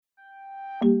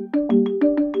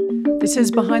This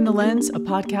is Behind the Lens, a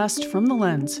podcast from The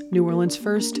Lens, New Orleans'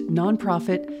 first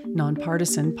nonprofit,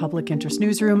 nonpartisan public interest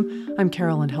newsroom. I'm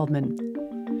Carolyn Heldman.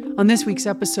 On this week's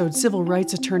episode, civil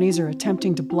rights attorneys are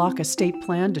attempting to block a state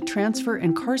plan to transfer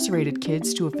incarcerated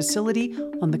kids to a facility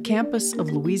on the campus of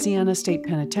Louisiana State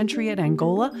Penitentiary at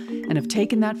Angola and have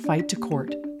taken that fight to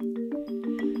court.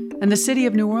 And the city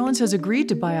of New Orleans has agreed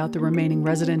to buy out the remaining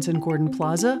residents in Gordon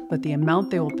Plaza, but the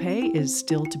amount they will pay is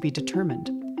still to be determined.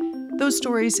 Those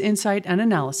stories, insight, and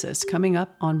analysis coming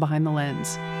up on Behind the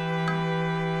Lens.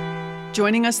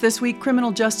 Joining us this week,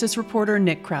 criminal justice reporter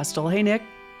Nick Chrastil. Hey, Nick.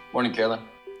 Morning, Carolyn.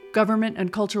 Government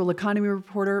and cultural economy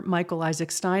reporter Michael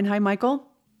Isaac Stein. Hi, Michael.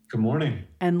 Good morning.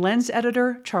 And Lens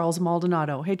editor Charles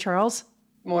Maldonado. Hey, Charles.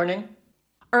 Morning.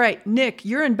 All right, Nick,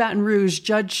 you're in Baton Rouge.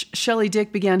 Judge Shelley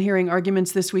Dick began hearing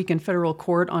arguments this week in federal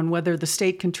court on whether the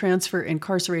state can transfer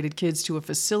incarcerated kids to a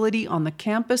facility on the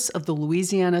campus of the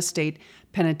Louisiana State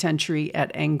Penitentiary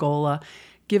at Angola.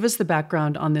 Give us the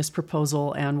background on this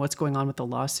proposal and what's going on with the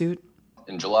lawsuit.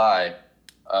 In July,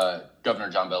 Governor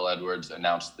John Bel Edwards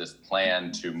announced this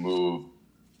plan to move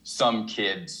some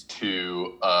kids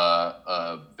to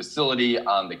a facility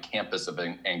on the campus of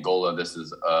Angola. This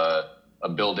is a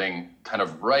building kind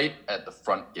of right at the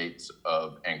front gates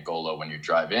of Angola when you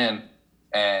drive in.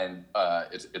 And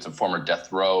it's a former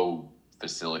death row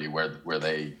facility where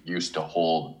they used to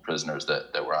hold prisoners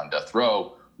that were on death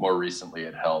row. More recently,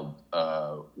 it held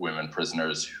women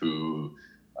prisoners who,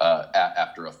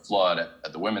 after a flood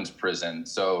at the women's prison.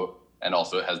 And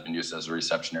also it has been used as a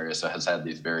reception area, so it has had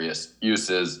these various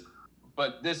uses.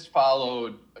 But this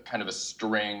followed kind of a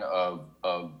string of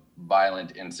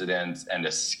violent incidents and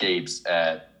escapes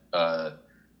at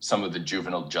some of the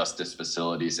juvenile justice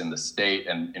facilities in the state,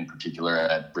 and in particular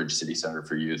at Bridge City Center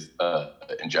for Youth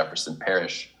in Jefferson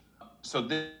Parish. So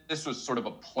this was sort of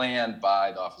a plan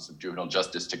by the Office of Juvenile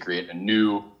Justice to create a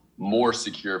new, more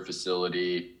secure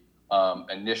facility.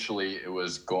 Initially, it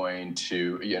was going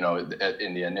to,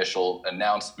 in the initial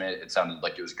announcement, it sounded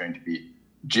like it was going to be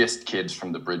just kids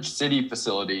from the Bridge City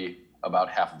facility. About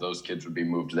half of those kids would be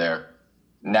moved there.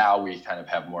 Now we kind of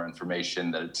have more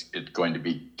information that it's going to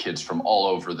be kids from all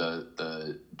over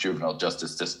the juvenile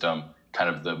justice system. Kind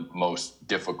of the most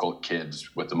difficult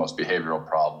kids with the most behavioral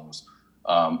problems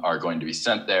are going to be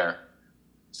sent there.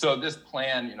 So this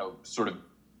plan, sort of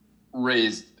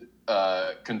raised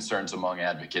concerns among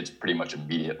advocates pretty much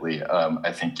immediately.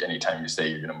 I think anytime you say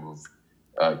you're going to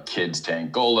move kids to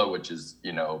Angola, which is,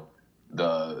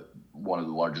 one of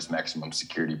the largest maximum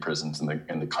security prisons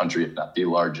in the country, if not the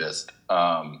largest,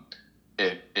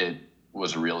 it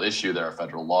was a real issue. There are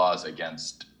federal laws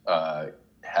against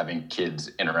having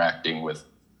kids interacting with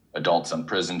adults in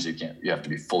prisons. You have to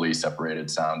be fully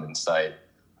separated, sound and sight.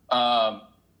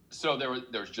 So there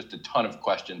was just a ton of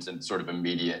questions and sort of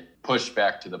immediate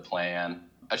pushback to the plan.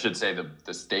 I should say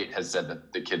the state has said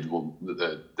that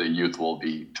the youth will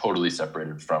be totally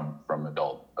separated from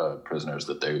adult prisoners,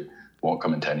 that they won't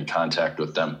come into any contact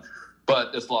with them.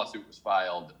 But this lawsuit was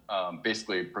filed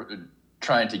basically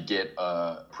trying to get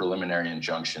a preliminary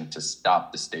injunction to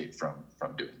stop the state from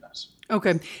doing this.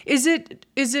 Okay. Is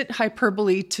it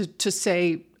hyperbole to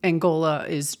say Angola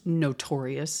is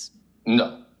notorious?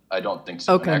 No, I don't think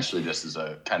so. Okay. And actually, this is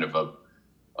a kind of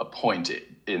a point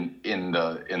in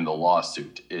the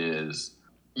lawsuit is,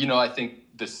 I think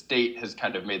the state has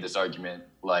kind of made this argument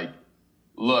like,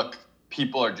 look,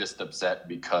 people are just upset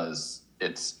because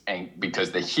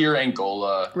they hear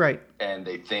Angola, right? And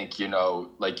they think,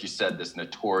 like you said, this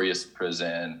notorious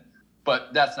prison.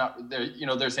 But that's not.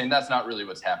 They're saying that's not really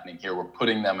what's happening here. We're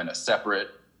putting them in a separate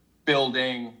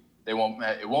building. It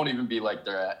won't even be like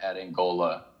they're at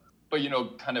Angola. But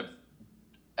kind of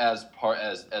as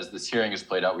this hearing has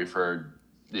played out, we've heard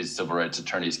these civil rights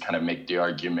attorneys kind of make the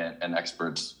argument, and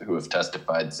experts who have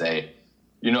testified say,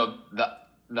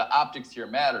 the optics here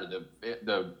matter.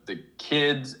 The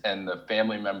kids and the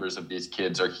family members of these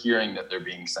kids are hearing that they're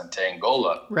being sent to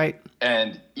Angola. Right.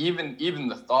 And even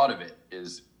the thought of it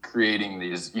is creating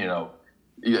these,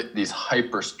 these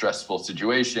hyper stressful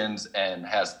situations, and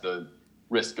has the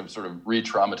risk of sort of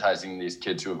re-traumatizing these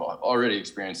kids who have already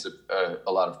experienced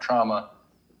a lot of trauma.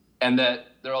 And that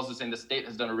they're also saying the state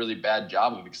has done a really bad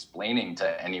job of explaining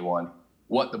to anyone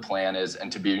what the plan is,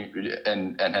 and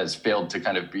has failed to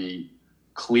kind of be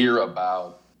clear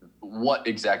about what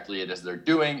exactly it is they're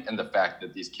doing, and the fact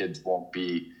that these kids won't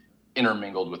be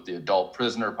intermingled with the adult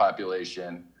prisoner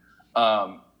population.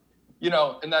 And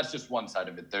that's just one side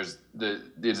of it. There's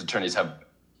these attorneys have,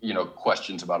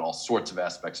 questions about all sorts of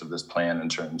aspects of this plan in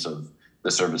terms of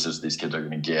the services these kids are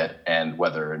going to get, and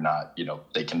whether or not,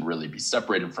 they can really be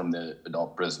separated from the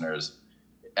adult prisoners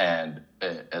and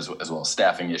as well as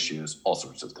staffing issues, all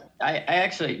sorts of things. I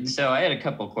had a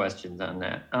couple questions on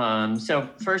that. So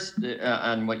first,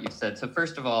 on what you said. So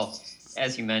first of all,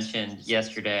 as you mentioned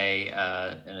yesterday,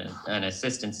 an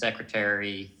assistant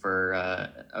secretary for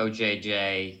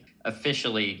OJJ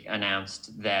officially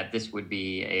announced that this would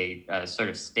be a sort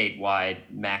of statewide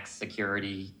max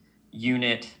security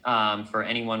unit for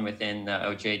anyone within the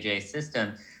OJJ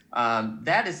system.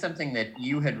 That is something that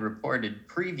you had reported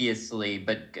previously,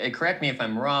 but correct me if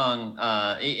I'm wrong,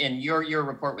 and your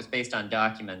report was based on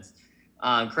documents.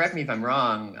 Correct me if I'm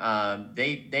wrong,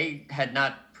 they had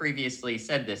not previously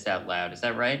said this out loud. Is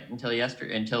that right?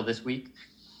 Until this week?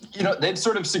 They'd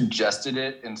sort of suggested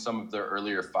it in some of their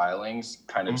earlier filings,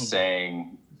 kind of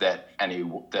saying that they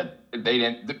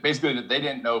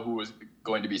didn't know who was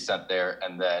going to be sent there,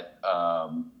 and that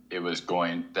it was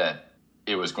going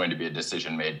to be a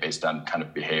decision made based on kind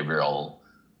of behavioral,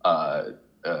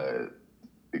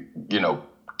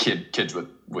 kids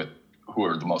with who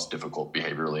are the most difficult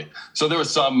behaviorally. So there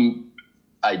was some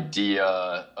idea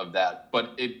of that,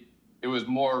 but it was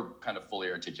more kind of fully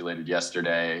articulated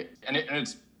yesterday, and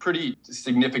it's pretty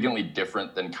significantly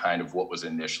different than kind of what was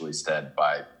initially said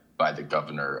by the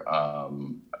governor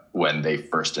when they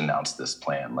first announced this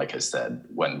plan. Like I said,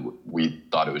 when we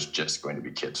thought it was just going to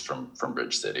be kids from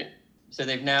Bridge City. So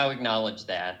they've now acknowledged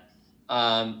that.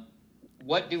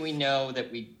 What do we know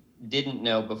that we didn't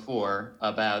know before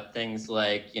about things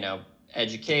like,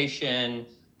 education,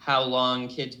 how long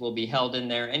kids will be held in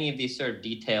there, any of these sort of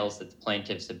details that the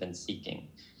plaintiffs have been seeking?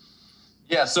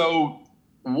 Yeah, so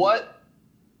what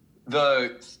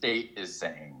the state is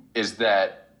saying is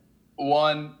that,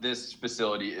 one, this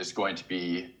facility is going to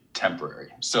be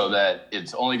temporary, so that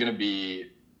it's only going to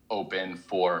be open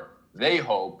for, they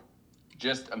hope,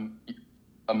 just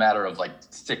a matter of like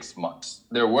 6 months.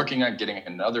 They're working on getting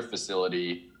another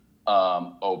facility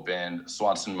open,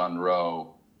 Swanson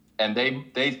Monroe, and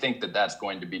they think that that's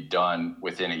going to be done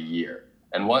within a year.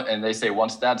 And they say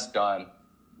once that's done,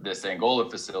 this Angola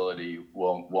facility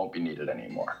won't be needed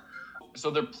anymore.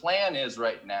 So their plan is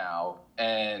right now,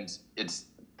 and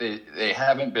they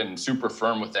haven't been super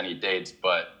firm with any dates,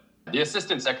 but the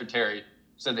assistant secretary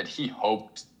said that he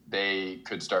hoped they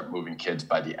could start moving kids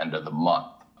by the end of the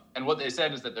month. And what they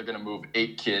said is that they're going to move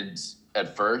 8 kids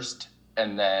at first,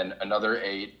 and then another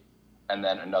 8, and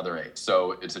then another 8.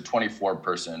 So it's a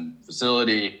 24-person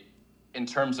facility. In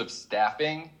terms of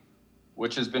staffing,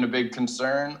 which has been a big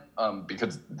concern,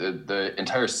 because the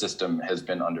entire system has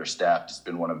been understaffed. It's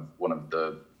been one of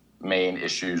the main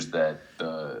issues that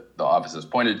the office has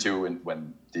pointed to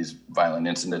when these violent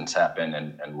incidents happen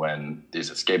and when these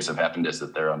escapes have happened, is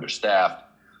that they're understaffed.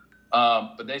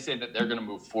 But they say that they're going to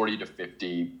move 40 to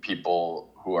 50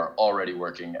 people who are already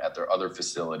working at their other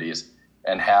facilities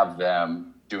and have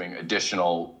them doing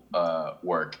additional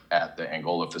work at the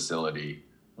Angola facility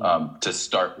to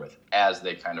start with as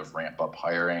they kind of ramp up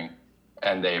hiring.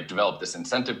 And they've developed this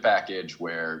incentive package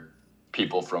where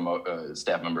people from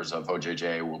staff members of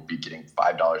OJJ will be getting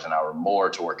 $5 an hour more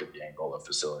to work at the Angola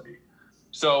facility.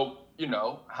 So,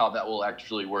 how that will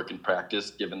actually work in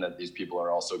practice, given that these people are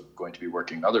also going to be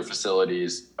working in other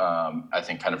facilities, I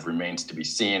think kind of remains to be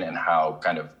seen, and how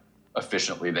kind of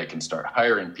efficiently they can start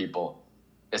hiring people,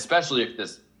 especially if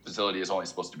this facility is only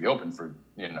supposed to be open for,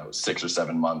 6 or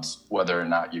 7 months, whether or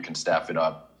not you can staff it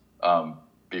up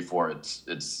before it's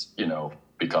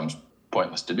becomes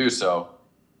pointless to do so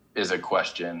is a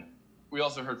question. We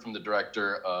also heard from the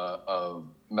director of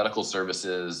medical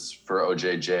services for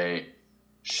OJJ.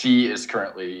 She is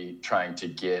currently trying to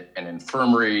get an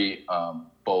infirmary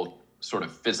both sort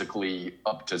of physically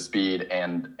up to speed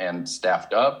and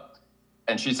staffed up.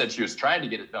 And she said she was trying to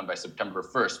get it done by September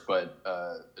 1st, but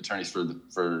attorneys for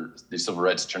the civil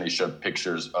rights attorneys showed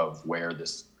pictures of where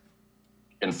this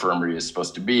infirmary is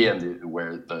supposed to be and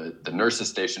where the nurses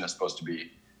station is supposed to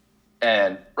be.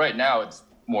 And right now it's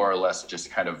more or less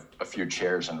just kind of a few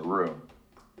chairs in a room.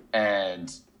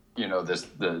 And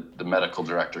the medical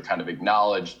director kind of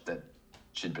acknowledged that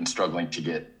she'd been struggling to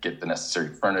get the necessary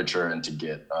furniture and to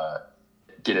get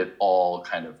it all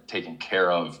kind of taken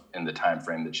care of in the time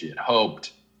frame that she had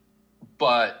hoped.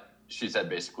 But she said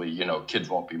basically, kids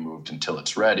won't be moved until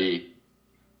it's ready.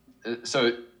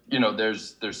 So,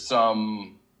 there's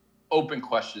some open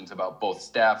questions about both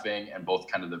staffing and both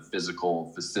kind of the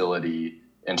physical facility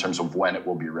in terms of when it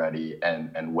will be ready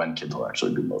and when kids will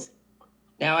actually be moved.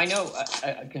 Now, I know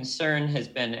a concern has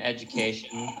been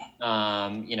education.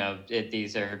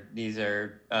 These are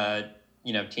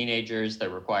teenagers. They're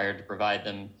required to provide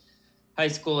them high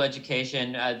school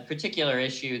education. A particular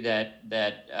issue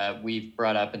that we've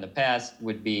brought up in the past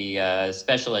would be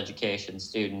special education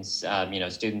students,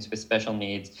 students with special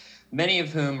needs, many of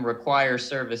whom require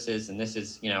services, and this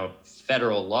is,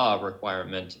 federal law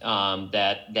requirement,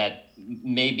 that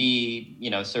may be,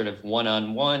 sort of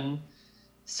one-on-one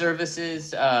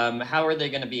services. How are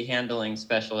they going to be handling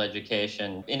special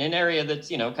education in an area that's,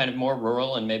 kind of more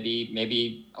rural and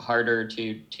maybe harder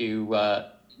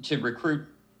to recruit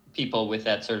people with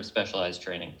that sort of specialized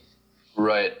training?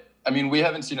 Right. I mean, we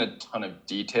haven't seen a ton of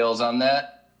details on that.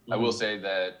 Mm-hmm. I will say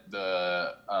that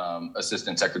the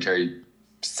assistant secretary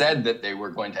said that they were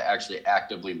going to actually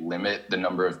actively limit the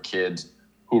number of kids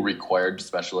who required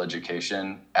special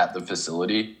education at the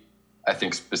facility, I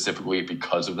think specifically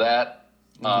because of that.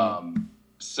 Mm-hmm.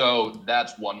 So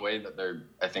that's one way that they're,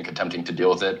 I think, attempting to deal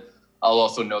with it. I'll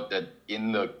also note that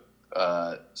in the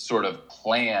sort of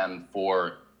plan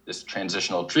for this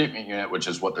transitional treatment unit, which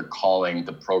is what they're calling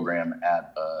the program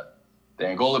at the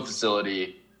Angola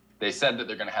facility, they said that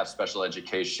they're going to have special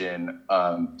education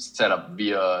set up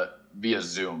via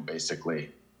Zoom,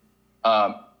 basically.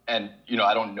 And,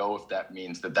 I don't know if that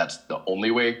means that that's the only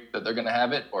way that they're going to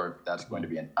have it or if that's going to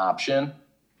be an option.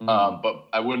 Mm-hmm. But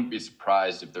I wouldn't be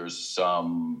surprised if there's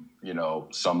some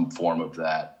form of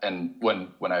that. And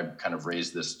when I kind of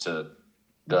raised this to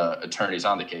the attorneys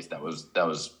on the case, that was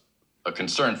a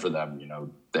concern for them.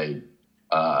 They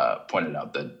pointed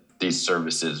out that these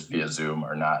services via Zoom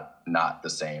are not the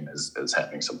same as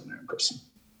having someone there in person.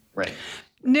 Right.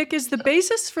 Nick, is the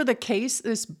basis for the case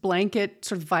this blanket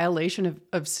sort of violation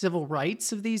of civil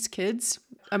rights of these kids?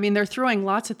 I mean, they're throwing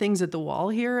lots of things at the wall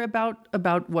here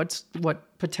about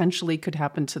what potentially could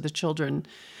happen to the children.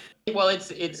 Well, it's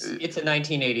a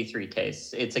 1983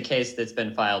 case. It's a case that's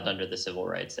been filed under the Civil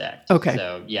Rights Act. Okay.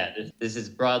 So, yeah, this is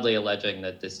broadly alleging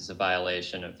that this is a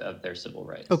violation of their civil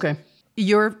rights. Okay.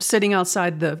 You're sitting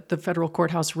outside the federal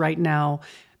courthouse right now.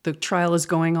 The trial is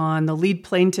going on. The lead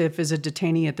plaintiff is a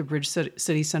detainee at the Bridge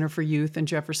City Center for Youth in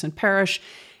Jefferson Parish.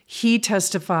 He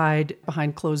testified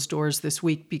behind closed doors this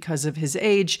week because of his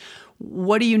age.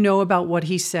 What do you know about what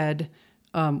he said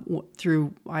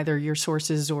through either your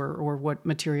sources or what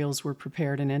materials were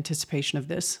prepared in anticipation of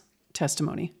this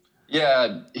testimony?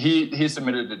 Yeah, he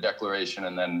submitted a declaration,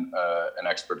 and then an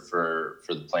expert for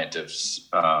the plaintiffs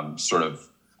sort of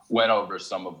went over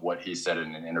some of what he said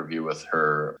in an interview with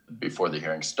her before the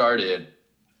hearing started.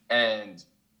 And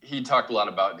he talked a lot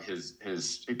about his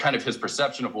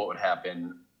perception of what would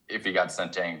happen if he got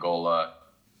sent to Angola.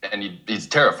 And he's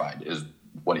terrified, is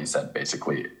what he said,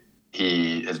 basically.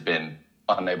 He has been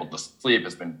unable to sleep,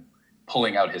 has been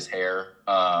pulling out his hair,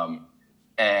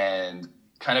 and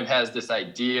kind of has this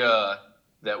idea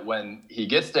that when he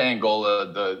gets to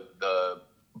Angola, the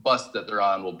bus that they're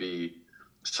on will be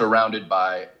surrounded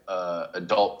by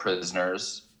adult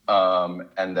prisoners,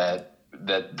 and that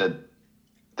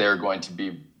they're going to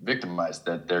be victimized,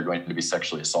 that they're going to be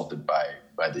sexually assaulted by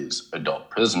these adult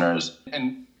prisoners.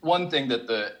 And one thing that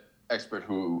the expert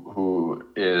who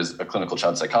is a clinical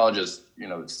child psychologist,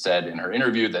 said in her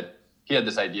interview, that he had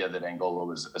this idea that Angola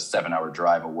was a 7-hour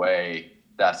drive away.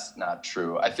 That's not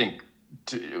true. I think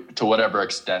to whatever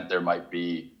extent there might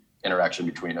be interaction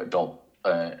between adult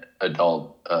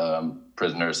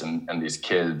prisoners and these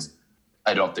kids,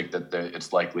 I don't think that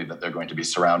it's likely that they're going to be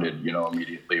surrounded,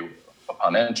 immediately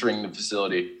upon entering the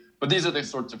facility. But these are the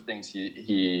sorts of things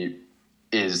he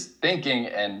is thinking,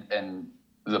 and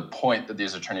the point that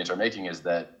these attorneys are making is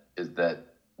that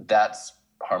that's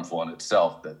harmful in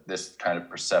itself, that this kind of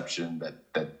perception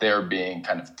that they're being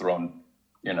kind of thrown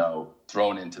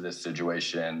into this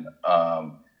situation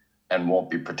and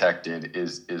won't be protected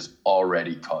is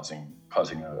already causing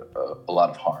a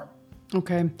lot of harm.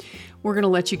 Okay. We're going to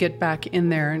let you get back in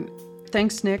there. And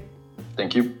thanks, Nick.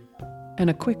 Thank you. And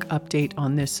a quick update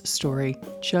on this story.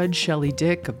 Judge Shelley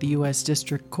Dick of the U.S.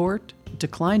 District Court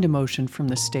declined a motion from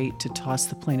the state to toss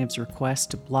the plaintiff's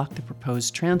request to block the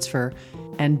proposed transfer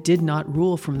and did not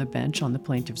rule from the bench on the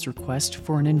plaintiff's request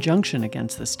for an injunction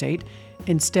against the state.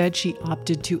 Instead, she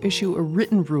opted to issue a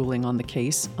written ruling on the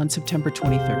case on September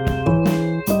 23rd.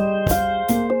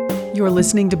 You're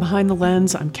listening to Behind the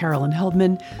Lens. I'm Carolyn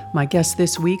Heldman. My guests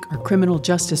this week are criminal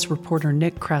justice reporter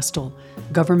Nick Chrastil,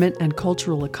 government and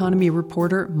cultural economy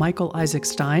reporter Michael Isaac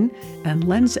Stein, and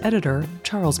Lens editor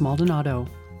Charles Maldonado.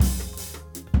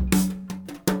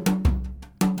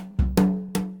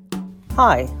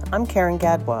 Hi, I'm Karen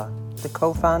Gadbois, the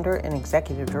co-founder and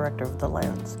executive director of The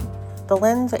Lens. The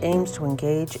Lens aims to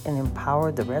engage and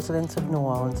empower the residents of New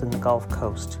Orleans and the Gulf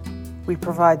Coast. We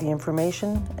provide the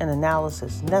information and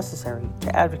analysis necessary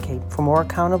to advocate for more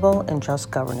accountable and just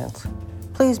governance.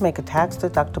 Please Please make a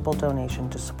tax-deductible donation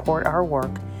to support our work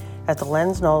at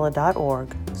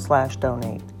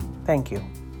thelensnola.org/donate. Thank you.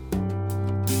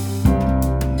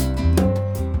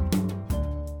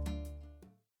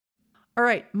 All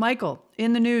right, Michael,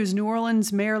 in the news, New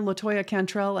Orleans Mayor LaToya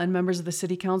Cantrell and members of the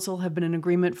city council have been in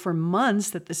agreement for months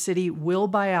that the city will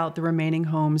buy out the remaining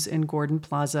homes in Gordon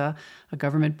Plaza, a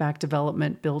government-backed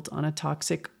development built on a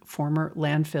toxic former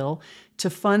landfill, to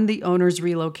fund the owner's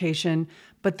relocation.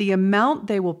 But the amount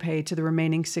they will pay to the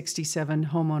remaining 67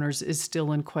 homeowners is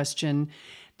still in question.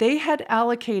 They had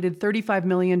allocated $35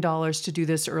 million to do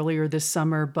this earlier this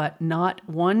summer, but not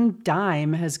one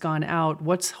dime has gone out.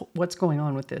 What's going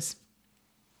on with this?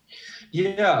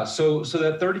 Yeah, so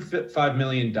that $35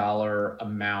 million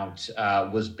amount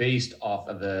was based off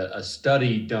of a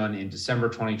study done in December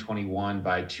 2021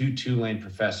 by two Tulane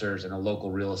professors and a local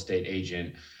real estate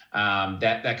agent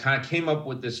that kind of came up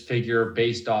with this figure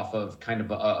based off of kind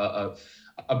of a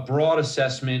broad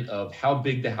assessment of how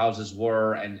big the houses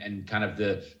were and kind of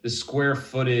the square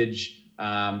footage,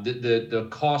 the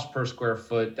cost per square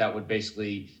foot that would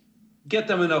basically get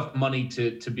them enough money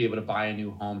to be able to buy a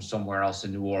new home somewhere else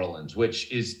in New Orleans, which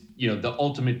is, the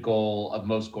ultimate goal of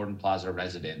most Gordon Plaza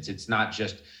residents. It's not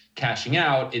just cashing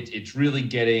out, it's really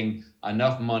getting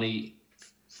enough money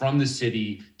from the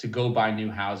city to go buy new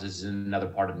houses in another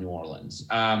part of New Orleans.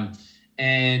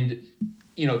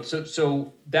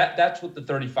 So that's what the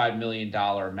 $35 million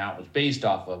amount was based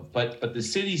off of. But the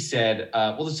city said,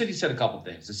 the city said a couple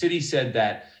things. The city said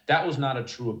that was not a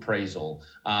true appraisal,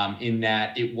 in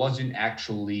that it wasn't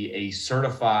actually a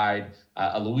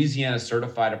Louisiana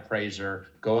certified appraiser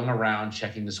going around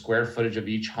checking the square footage of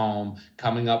each home,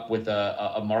 coming up with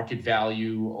a market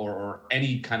value or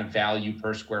any kind of value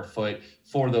per square foot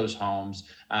for those homes,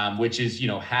 which is,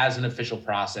 has an official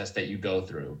process that you go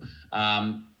through.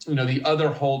 The other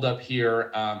holdup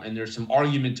here, and there's some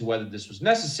argument to whether this was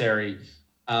necessary,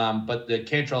 but the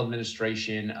Cantrell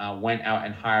administration went out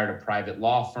and hired a private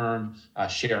law firm,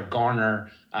 Sher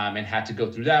Garner, and had to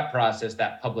go through that process,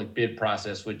 that public bid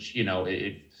process, which,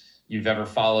 if you've ever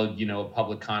followed, a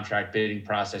public contract bidding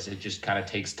process, it just kind of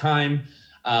takes time.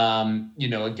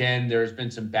 Again, there's been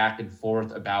some back and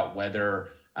forth about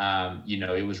whether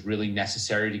it was really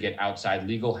necessary to get outside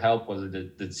legal help, whether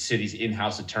the city's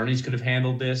in-house attorneys could have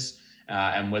handled this,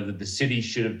 and whether the city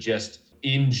should have just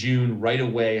in June right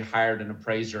away hired an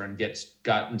appraiser and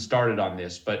gotten started on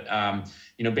this. But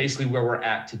basically where we're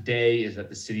at today is that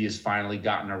the city has finally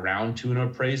gotten around to an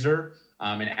appraiser,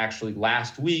 and actually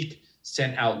last week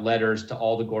sent out letters to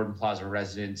all the Gordon Plaza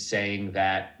residents saying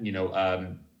that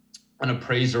an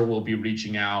appraiser will be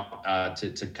reaching out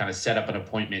to kind of set up an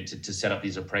appointment to set up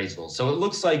these appraisals. So it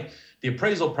looks like the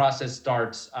appraisal process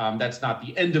starts. That's not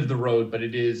the end of the road, but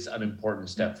it is an important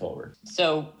step forward.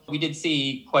 So we did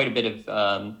see quite a bit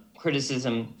of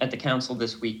criticism at the council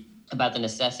this week about the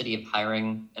necessity of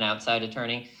hiring an outside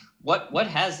attorney. What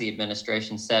has the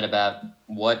administration said about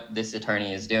what this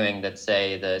attorney is doing that,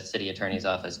 say, the city attorney's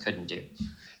office couldn't do?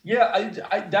 Yeah,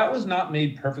 that was not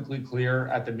made perfectly clear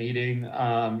at the meeting.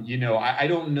 I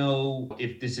don't know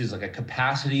if this is like a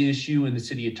capacity issue in the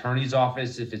city attorney's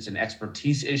office, if it's an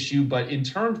expertise issue, but in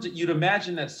terms that you'd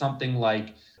imagine that something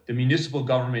like the municipal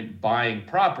government buying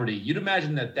property, you'd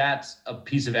imagine that that's a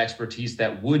piece of expertise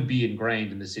that would be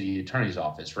ingrained in the city attorney's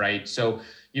office, right? So,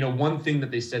 one thing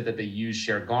that they said that they used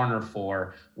Sher Garner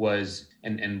for was,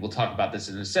 and we'll talk about this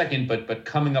in a second, but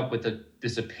coming up with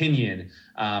this opinion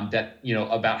that,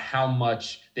 about how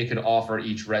much they could offer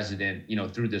each resident,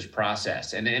 through this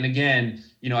process. And again,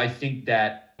 I think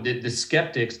that the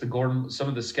skeptics, some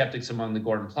of the skeptics among the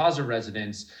Gordon Plaza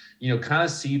residents, kind of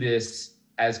see this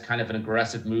as kind of an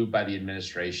aggressive move by the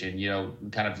administration,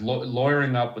 kind of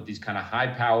lawyering up with these kind of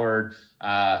high-powered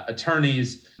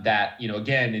attorneys that,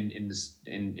 again, in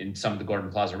some of the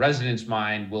Gordon Plaza residents'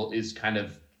 mind,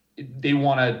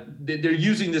 they're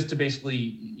using this to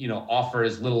basically, offer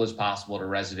as little as possible to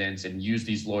residents and use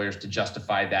these lawyers to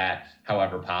justify that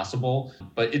however possible.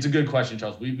 But it's a good question,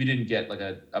 Charles. We didn't get like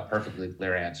a perfectly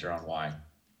clear answer on why.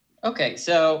 Okay,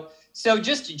 so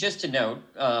just to note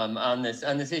on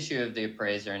this issue of the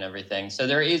appraiser and everything. So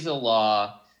there is a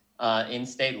law in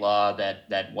state law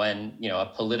that when a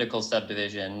political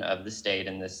subdivision of the state,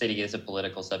 and the city is a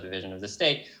political subdivision of the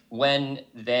state, when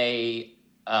they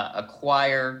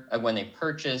when they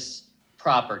purchase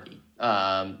property,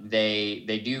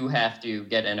 they do have to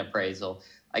get an appraisal.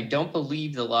 I don't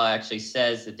believe the law actually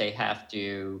says that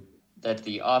that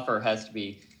the offer has to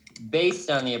be based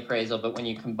on the appraisal, but when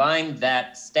you combine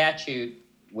that statute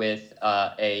with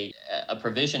a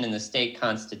provision in the state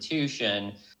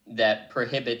constitution that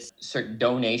prohibits certain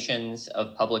donations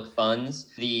of public funds.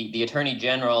 The Attorney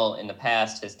General in the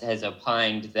past has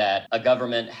opined that a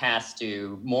government has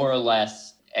to more or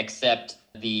less accept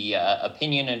the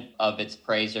opinion of its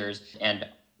appraisers and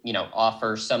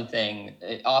offer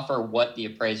what the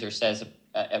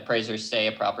appraisers say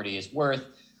a property is worth,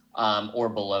 or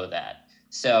below that.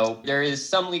 So there is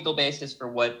some legal basis for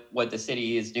what the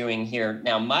city is doing here.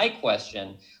 Now, my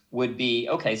question would be,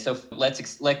 okay, so let's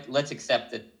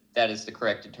accept that is the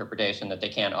correct interpretation, that they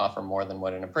can't offer more than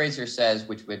what an appraiser says,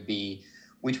 which would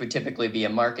typically be a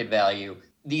market value.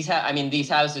 These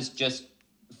houses just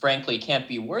frankly can't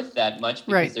be worth that much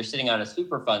because they're sitting on a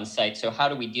Superfund site. So how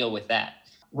do we deal with that?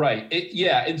 Right.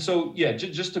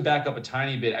 Just to back up a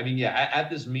tiny bit. At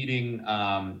this meeting,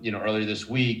 earlier this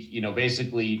week,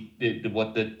 basically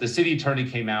the city attorney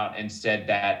came out and said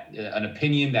that an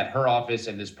opinion that her office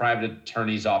and this private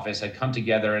attorney's office had come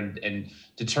together and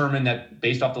determined that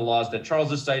based off the laws that Charles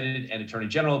has cited and attorney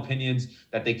general opinions,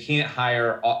 that they can't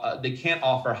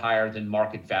offer higher than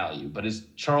market value. But as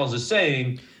Charles is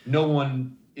saying, no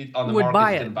one on the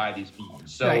market is going to buy these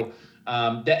homes. So. Right.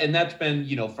 That's been,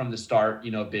 from the start,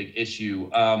 a big issue.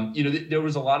 There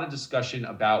was a lot of discussion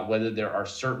about whether there are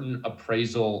certain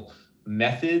appraisal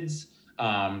methods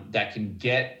that can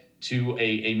get to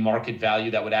a market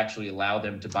value that would actually allow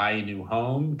them to buy a new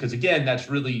home. Because again, that's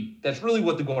really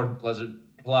what the Gordon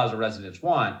Plaza residents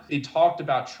want. They talked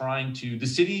about the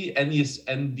city and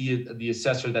the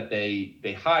assessor that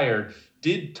they hired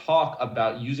did talk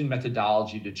about using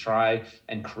methodology to try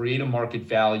and create a market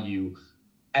value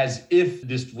as if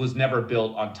this was never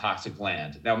built on toxic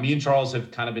land. Now, me and Charles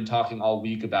have kind of been talking all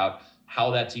week about how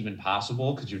that's even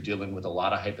possible, because you're dealing with a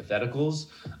lot of hypotheticals.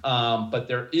 But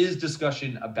there is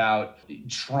discussion about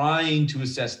trying to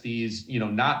assess these,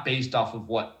 not based off of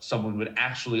what someone would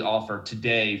actually offer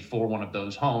today for one of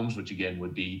those homes, which again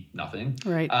would be nothing.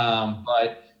 Right.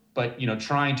 But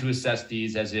trying to assess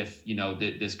these as if,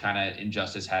 this kind of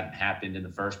injustice hadn't happened in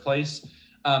the first place.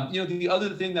 The other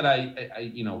thing that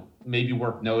I maybe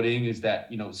worth noting is that,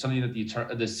 something that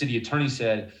the city attorney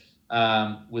said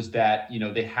was that,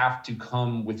 they have to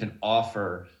come with an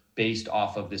offer based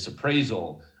off of this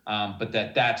appraisal, but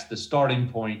that's the starting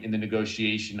point in the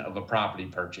negotiation of a property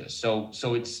purchase. So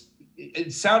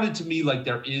it sounded to me like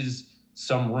there is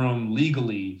some room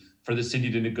legally for the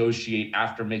city to negotiate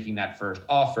after making that first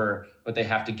offer, but they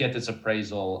have to get this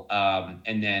appraisal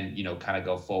and then, kind of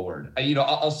go forward.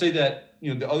 I'll say that,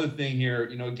 the other thing here,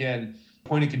 again,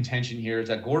 point of contention here is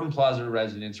that Gordon Plaza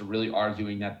residents are really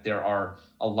arguing that there are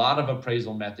a lot of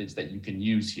appraisal methods that you can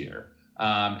use here.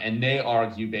 And they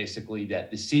argue basically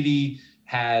that the city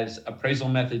has appraisal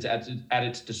methods at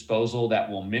its disposal that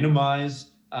will minimize,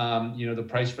 the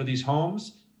price for these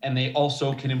homes. And they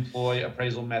also can employ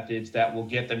appraisal methods that will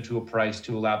get them to a price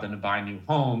to allow them to buy new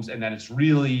homes. And that it's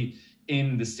really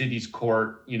in the city's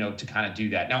court, to kind of do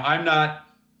that. Now, I'm not,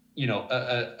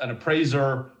 an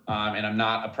appraiser, and I'm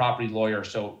not a property lawyer.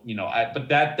 So, but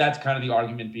that's kind of the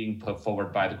argument being put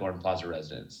forward by the Gordon Plaza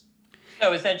residents.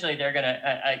 So essentially,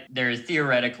 there is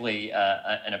theoretically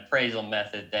an appraisal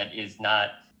method that is not,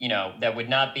 that would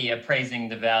not be appraising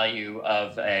the value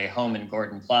of a home in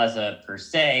Gordon Plaza per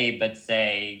se, but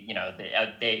say,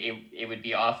 it would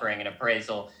be offering an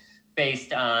appraisal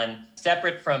based on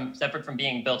separate from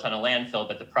being built on a landfill,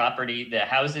 but the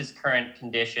house's current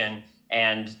condition,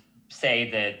 and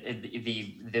say that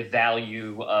the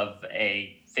value of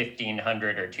a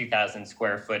 1,500 or 2,000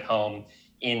 square foot home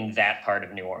in that part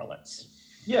of New Orleans.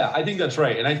 Yeah, I think that's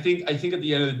right. And I think at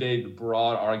the end of the day, the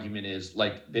broad argument is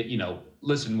like that,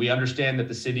 listen, we understand that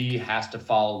the city has to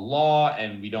follow law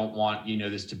and we don't want,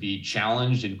 this to be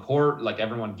challenged in court. Like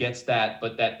everyone gets that,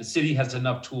 but that the city has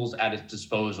enough tools at its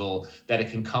disposal that it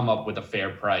can come up with a fair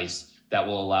price that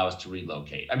will allow us to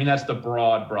relocate. I mean, that's the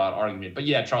broad argument. But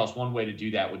yeah, Charles, one way to do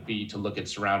that would be to look at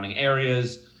surrounding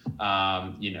areas,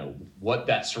 what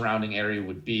that surrounding area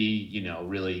would be,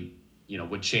 really,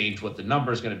 would change what the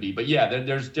number is going to be. But yeah,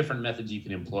 there's different methods you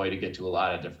can employ to get to a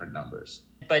lot of different numbers.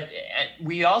 But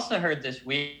we also heard this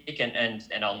week, and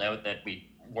I'll note that we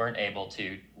weren't able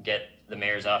to get the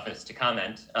mayor's office to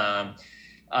comment,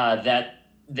 that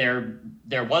there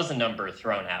was a number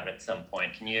thrown out at some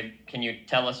point. Can you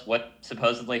tell us what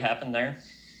supposedly happened there?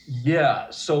 Yeah.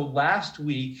 So last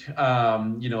week,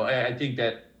 I think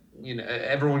that,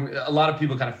 a lot of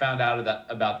people kind of found out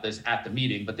about this at the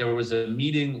meeting, but there was a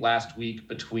meeting last week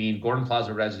between Gordon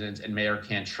Plaza residents and Mayor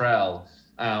Cantrell,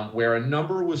 where a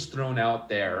number was thrown out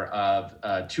there of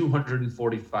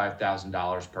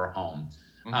 $245,000 per home.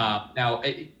 Mm-hmm. Now,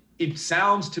 it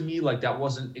sounds to me like that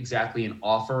wasn't exactly an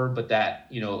offer, but that,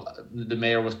 the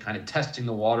mayor was kind of testing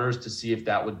the waters to see if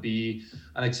that would be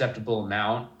an acceptable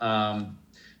amount.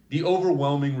 The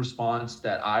overwhelming response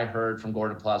that I heard from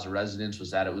Gordon Plaza residents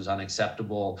was that it was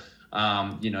unacceptable.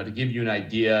 To give you an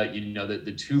idea, that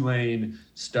the two-lane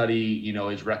study,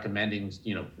 is recommending,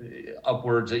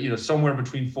 upwards, somewhere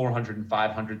between $400,000 and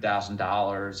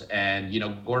 $500,000.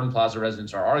 And, Gordon Plaza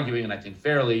residents are arguing, and I think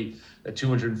fairly, that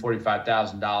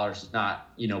 $245,000 does not,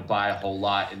 buy a whole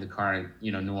lot in the current,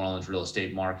 New Orleans real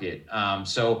estate market.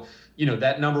 So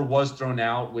that number was thrown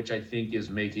out, which I think is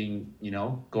making,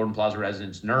 Gordon Plaza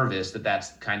residents nervous that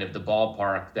that's kind of the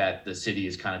ballpark that the city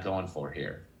is kind of going for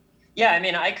here. Yeah, I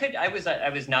mean, I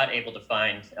was not able to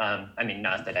find.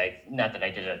 Not that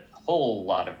I did a whole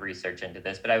lot of research into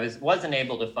this, but I wasn't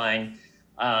able to find,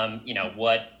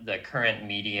 what the current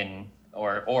median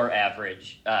or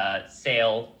average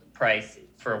sale price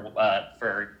for a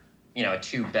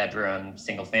 2-bedroom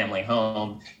single family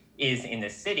home is in the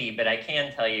city. But I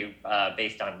can tell you,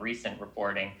 based on recent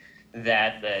reporting,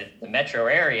 that the metro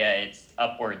area, it's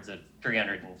upwards of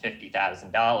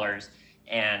 $350,000,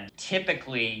 and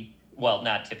typically. Well,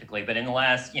 not typically, but in the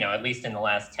last, at least in the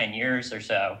last 10 years or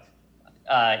so,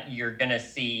 you're going to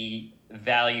see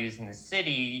values in the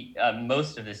city,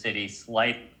 most of the city,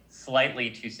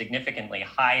 slightly to significantly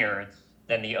higher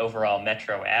than the overall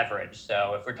metro average.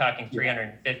 So if we're talking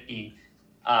 350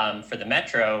 for the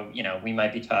metro, we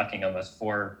might be talking almost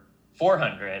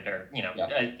 400 or,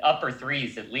 upper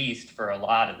threes at least for a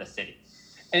lot of the city.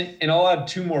 And I'll add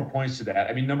 2 more points to that.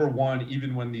 I mean, number one,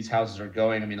 even when these houses are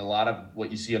going, a lot of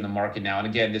what you see on the market now, and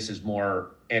again, this is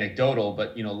more anecdotal,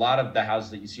 but, a lot of the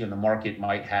houses that you see on the market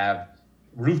might have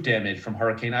roof damage from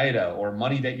Hurricane Ida or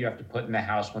money that you have to put in the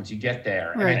house once you get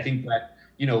there. Right. And I think that,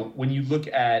 when you look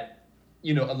at,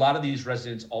 a lot of these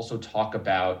residents also talk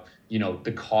about,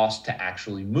 the cost to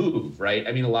actually move, right?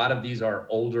 A lot of these are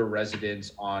older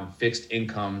residents on fixed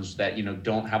incomes that,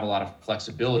 don't have a lot of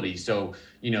flexibility. So,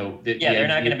 they're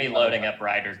not going to be loading up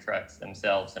Ryder trucks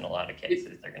themselves in a lot of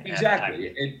cases. They're going to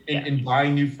and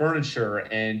buying new furniture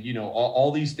and,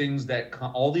 all these things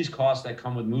all these costs that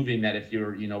come with moving, that if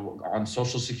you're, on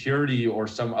Social Security or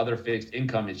some other fixed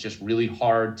income, it's just really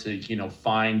hard to,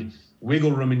 find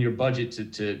wiggle room in your budget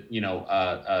to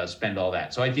spend all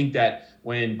that. So I think that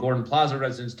when Gordon Plaza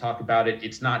residents talk about it,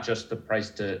 it's not just the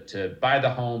price to buy the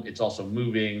home, it's also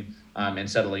moving and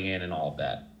settling in and all of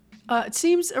that. It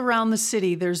seems around the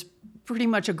city there's pretty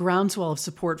much a groundswell of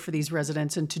support for these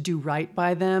residents and to do right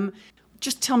by them.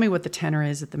 Just tell me what the tenor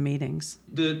is at the meetings.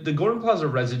 The Gordon Plaza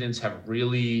residents have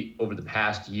really, over the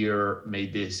past year,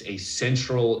 made this a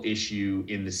central issue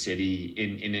in the city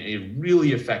in a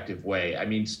really effective way.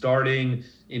 Starting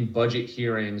in budget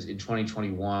hearings in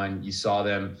 2021, you saw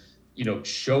them,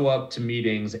 show up to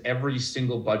meetings, every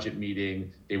single budget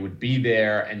meeting. They would be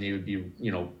there and they would be,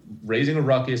 raising a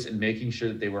ruckus and making sure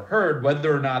that they were heard,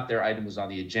 whether or not their item was on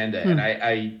the agenda. And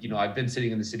I've been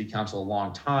sitting in the city council a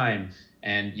long time.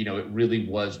 And, it really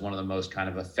was one of the most kind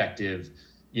of effective,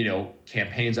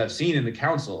 campaigns I've seen in the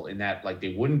council, in that, like,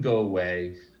 they wouldn't go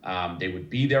away. They would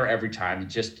be there every time. It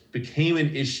just became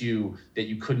an issue that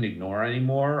you couldn't ignore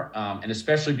anymore. And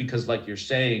especially because, like you're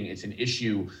saying, it's an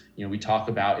issue, we talk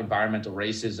about environmental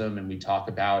racism and we talk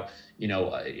about,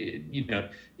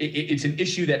 it's an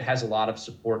issue that has a lot of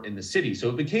support in the city. So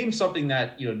it became something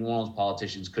that, New Orleans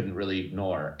politicians couldn't really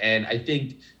ignore. And I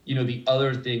think, the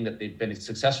other thing that they've been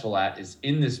successful at is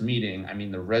in this meeting,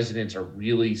 the residents are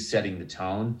really setting the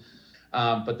tone.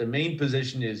 But the main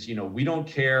position is, we don't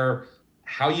care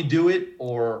how you do it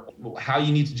or how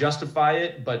you need to justify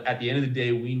it. But at the end of the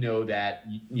day, we know that,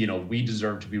 we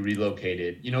deserve to be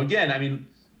relocated. Again,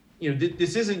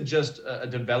 this isn't just a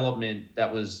development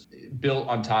that was built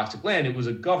on toxic land. It was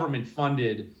a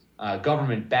government-funded,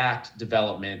 government-backed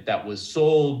development that was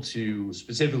sold to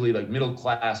specifically like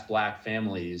middle-class Black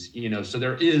families. So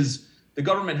the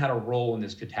government had a role in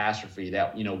this catastrophe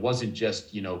that, wasn't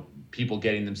just, people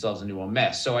getting themselves into a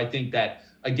mess. So I think that,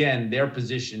 again, their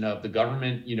position of the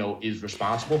government, is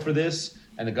responsible for this,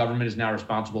 and the government is now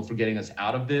responsible for getting us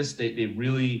out of this. They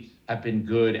really have been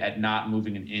good at not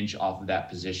moving an inch off of that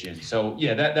position. So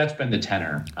yeah, that's been the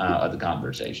tenor of the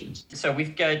conversations. So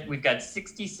we've got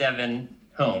 67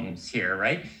 homes here,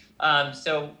 right?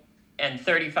 And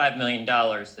 $35 million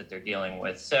that they're dealing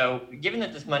with. So given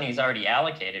that this money is already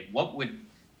allocated, what would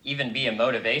even be a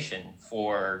motivation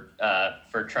for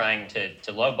trying to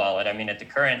lowball it?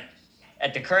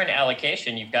 At the current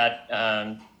allocation, you've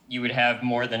got you would have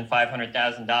more than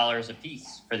 $500,000 a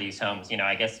piece for these homes.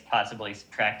 I guess possibly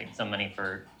subtracting some money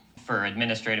for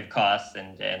administrative costs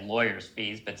and lawyers'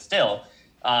 fees, but still,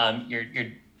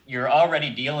 you're you're already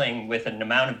dealing with an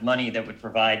amount of money that would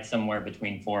provide somewhere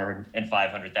between $400,000 and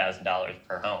 $500,000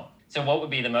 per home. So what would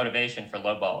be the motivation for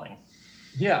lowballing?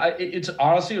 Yeah, it's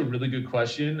honestly a really good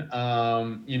question.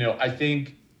 I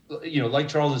think, like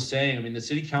Charles is saying, I mean, the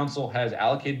city council has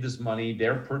allocated this money.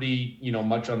 They're pretty,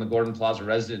 much on the Gordon Plaza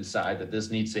residents side that this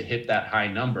needs to hit that high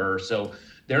number. So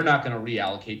they're not going to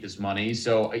reallocate this money.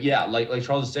 So yeah, like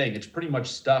Charles is saying, it's pretty much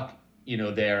stuck,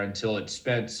 there until it's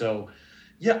spent. So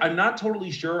yeah, I'm not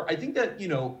totally sure. I think that,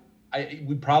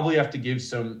 we probably have to give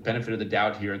some benefit of the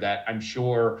doubt here that I'm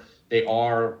sure they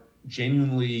are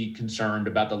genuinely concerned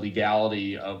about the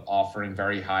legality of offering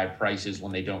very high prices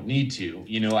when they don't need to.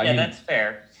 That's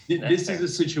fair. This is a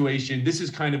situation, this is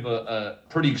kind of a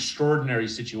pretty extraordinary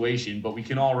situation, but we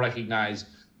can all recognize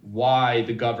why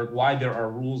there are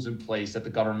rules in place that the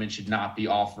government should not be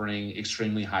offering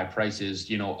extremely high prices,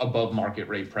 above market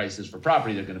rate prices for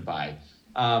property they're going to buy.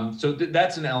 So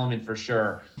that's an element for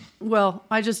sure. Well,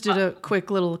 I just did a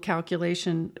quick little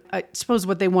calculation. I suppose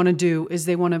what they want to do is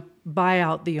they want to buy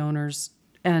out the owners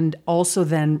and also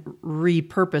then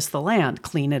repurpose the land,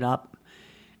 clean it up,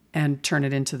 and turn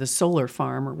it into the solar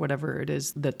farm or whatever it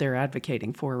is that they're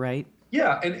advocating for, right?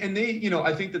 Yeah, and they,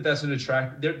 I think that's an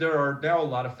there are now a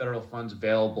lot of federal funds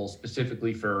available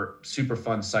specifically for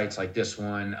Superfund sites like this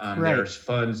one. Right. There's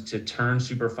funds to turn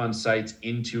Superfund sites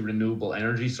into renewable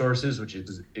energy sources, which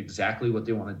is exactly what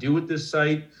they want to do with this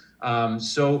site.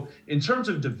 So in terms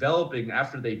of developing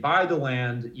after they buy the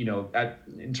land,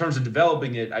 in terms of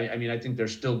developing it, I think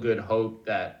there's still good hope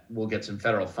that we'll get some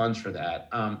federal funds for that.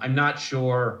 I'm not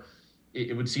sure.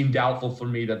 It would seem doubtful for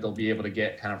me that they'll be able to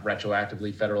get kind of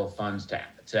retroactively federal funds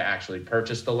to actually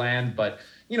purchase the land. But,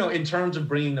 in terms of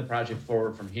bringing the project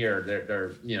forward from here,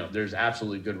 there's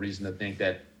absolutely good reason to think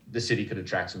that the city could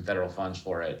attract some federal funds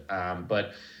for it.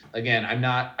 But again, I'm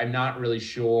not really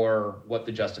sure what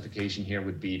the justification here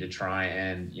would be to try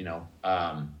and,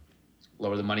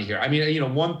 lower the money here. I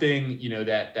mean, one thing,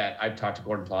 that I've talked to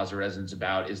Gordon Plaza residents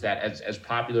about is that as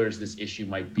popular as this issue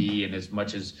might be, and as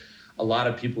much as a lot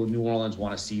of people in New Orleans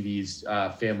want to see these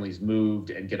families moved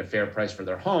and get a fair price for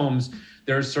their homes,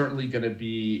 there's certainly going to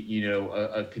be,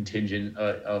 a contingent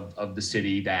of the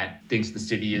city that thinks the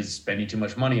city is spending too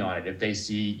much money on it. If they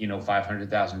see,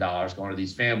 $500,000 going to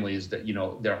these families, that,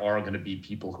 there are going to be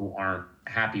people who aren't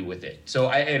happy with it. So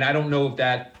I don't know if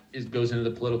that goes into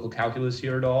the political calculus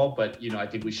here at all, but, I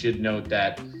think we should note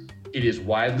that it is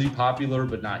widely popular,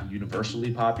 but not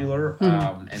universally popular.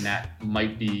 And that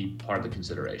might be part of the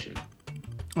consideration.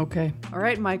 Okay. All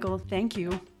right, Michael. Thank you.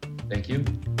 Thank you.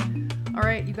 All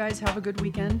right. You guys have a good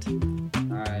weekend.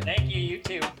 All right. Thank you. You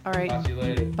too. All right. Talk to you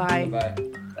later. Bye. Bye.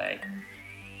 Bye.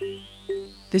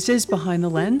 This is Behind the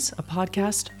Lens, a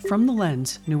podcast from The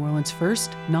Lens, New Orleans'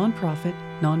 first nonprofit,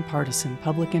 nonpartisan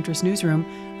public interest newsroom.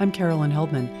 I'm Carolyn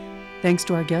Heldman. Thanks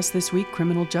to our guest this week,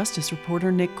 criminal justice reporter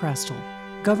Nick Krastel,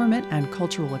 government and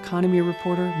cultural economy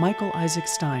reporter Michael Isaac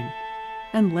Stein,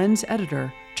 and Lens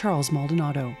editor Charles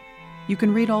Maldonado. You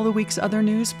can read all the week's other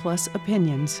news plus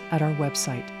opinions at our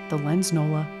website,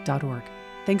 thelensnola.org.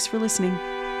 Thanks for listening.